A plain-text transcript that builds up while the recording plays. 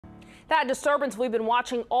That disturbance we've been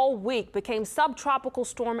watching all week became subtropical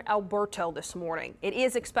storm Alberto this morning. It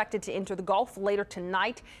is expected to enter the Gulf later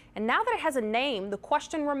tonight. And now that it has a name, the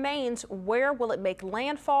question remains, where will it make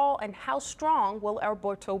landfall and how strong will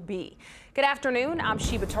Alberto be? Good afternoon. I'm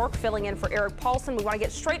Sheba Turk filling in for Eric Paulson. We want to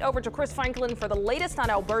get straight over to Chris Franklin for the latest on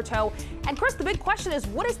Alberto. And Chris, the big question is,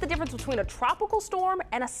 what is the difference between a tropical storm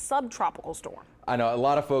and a subtropical storm? I know a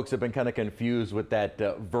lot of folks have been kind of confused with that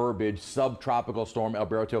verbiage, subtropical storm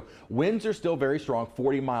Alberto. Winds are still very strong,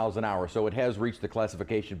 40 miles an hour, so it has reached the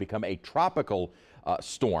classification to become a tropical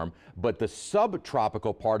storm. But the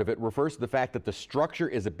subtropical part of it refers to the fact that the structure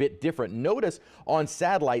is a bit different. Notice on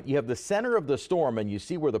satellite, you have the center of the storm, and you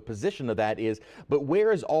see where the position of that is. But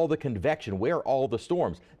where is all the convection? Where are all the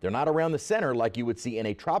storms? They're not around the center like you would see in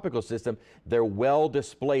a tropical system. They're well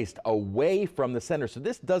displaced away from the center. So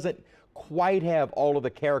this doesn't quite have all of the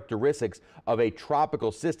characteristics of a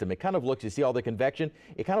tropical system. It kind of looks, you see all the convection?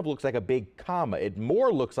 It kind of looks like a big comma. It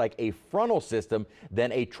more looks like a frontal system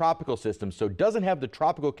than a tropical system. So it doesn't have the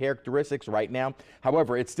tropical characteristics right now.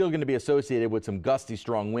 However, it's still going to be associated with some gusty,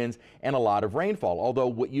 strong winds and a lot of rainfall. Although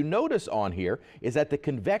what you notice on here is that the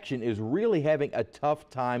convection is really having a tough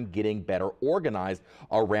time getting better organized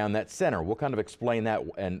around that center. We'll kind of explain that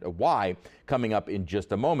and why coming up in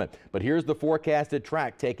just a moment. But here's the forecasted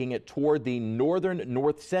track taking it toward the northern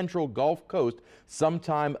north-central Gulf Coast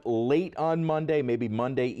sometime late on Monday, maybe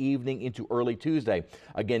Monday evening into early Tuesday.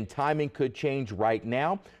 Again, timing could change right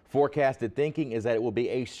now. Forecasted thinking is that it will be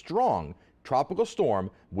a strong tropical storm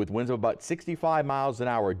with winds of about 65 miles an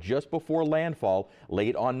hour just before landfall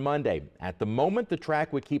late on Monday. At the moment, the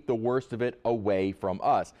track would keep the worst of it away from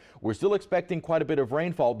us. We're still expecting quite a bit of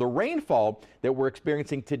rainfall. The rainfall that we're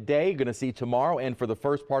experiencing today, going to see tomorrow and for the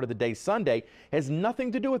first part of the day Sunday, has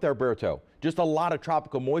nothing to do with Alberto. Just a lot of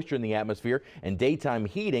tropical moisture in the atmosphere, and daytime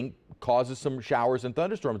heating causes some showers and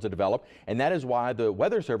thunderstorms to develop, and that is why the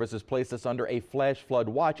Weather Service has placed us under a flash flood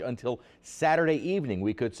watch until Saturday evening.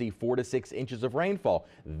 We could see 4 to 6 inches of rainfall.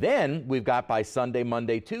 Then we've got by Sunday,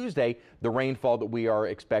 Monday, Tuesday, the rainfall that we are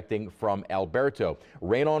expecting from Alberto.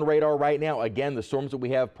 Rain on radar right now. Again, the storms that we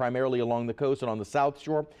have primarily along the coast and on the south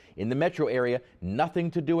shore. In the metro area,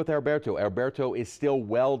 nothing to do with Alberto. Alberto is still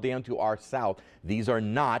well down to our south. These are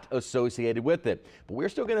not associated with it. But we're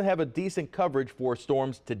still going to have a decent coverage for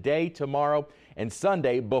storms today, tomorrow, and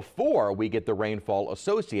Sunday before we get the rainfall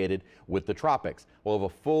associated with the tropics. We'll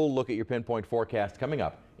have a full look at your pinpoint forecast coming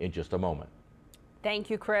up in just a moment.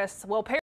 Thank you, Chris. Well,